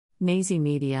Nazy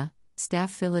Media,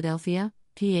 Staff Philadelphia,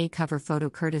 PA cover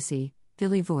photo courtesy,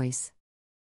 Philly Voice.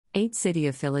 8 City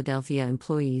of Philadelphia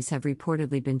employees have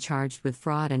reportedly been charged with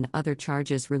fraud and other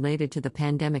charges related to the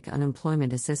Pandemic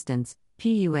Unemployment Assistance,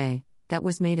 PUA, that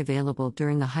was made available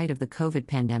during the height of the COVID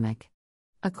pandemic.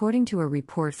 According to a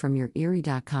report from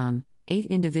YourErie.com, 8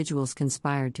 individuals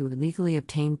conspired to illegally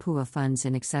obtain PUA funds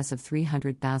in excess of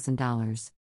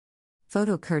 $300,000.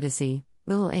 Photo courtesy,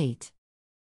 Will 8.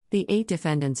 The 8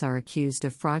 defendants are accused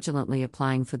of fraudulently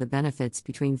applying for the benefits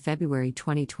between February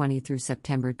 2020 through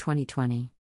September 2020.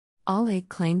 All 8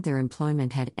 claimed their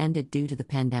employment had ended due to the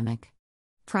pandemic.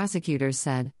 Prosecutors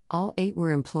said all 8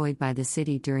 were employed by the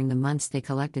city during the months they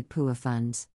collected PUA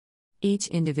funds. Each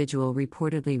individual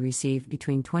reportedly received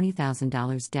between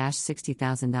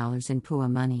 $20,000–$60,000 in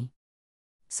PUA money.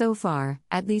 So far,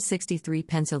 at least 63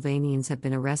 Pennsylvanians have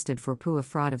been arrested for PUA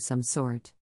fraud of some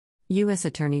sort. U.S.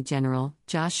 Attorney General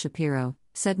Josh Shapiro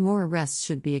said more arrests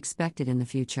should be expected in the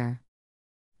future.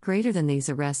 Greater than these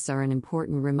arrests are an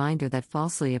important reminder that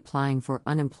falsely applying for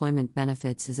unemployment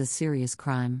benefits is a serious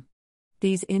crime.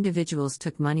 These individuals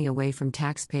took money away from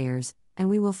taxpayers, and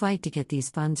we will fight to get these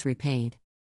funds repaid.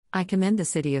 I commend the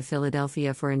City of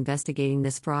Philadelphia for investigating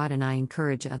this fraud, and I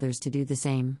encourage others to do the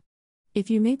same. If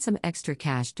you made some extra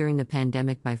cash during the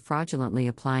pandemic by fraudulently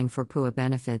applying for PUA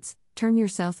benefits, turn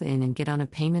yourself in and get on a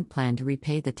payment plan to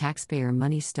repay the taxpayer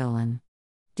money stolen.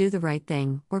 Do the right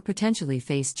thing, or potentially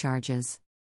face charges.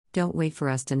 Don't wait for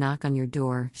us to knock on your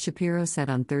door, Shapiro said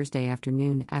on Thursday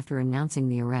afternoon after announcing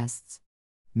the arrests.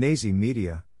 Nazy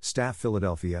Media, Staff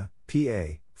Philadelphia,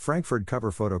 PA, Frankfurt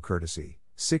cover photo courtesy,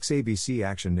 6 ABC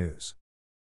Action News.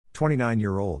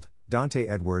 29-year-old, Dante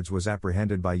Edwards was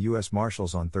apprehended by U.S.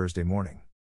 Marshals on Thursday morning.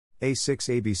 A 6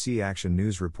 ABC Action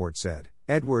News report said,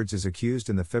 Edwards is accused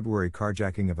in the February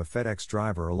carjacking of a FedEx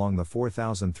driver along the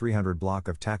 4300 block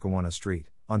of Tacoma Street,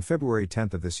 on February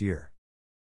 10 of this year.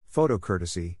 Photo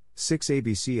courtesy, 6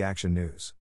 ABC Action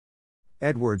News.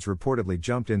 Edwards reportedly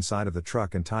jumped inside of the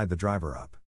truck and tied the driver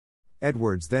up.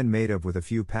 Edwards then made off with a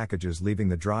few packages, leaving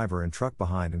the driver and truck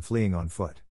behind and fleeing on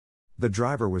foot. The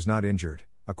driver was not injured,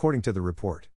 according to the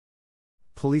report.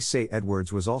 Police say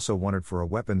Edwards was also wanted for a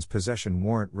weapons possession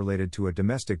warrant related to a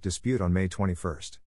domestic dispute on May 21.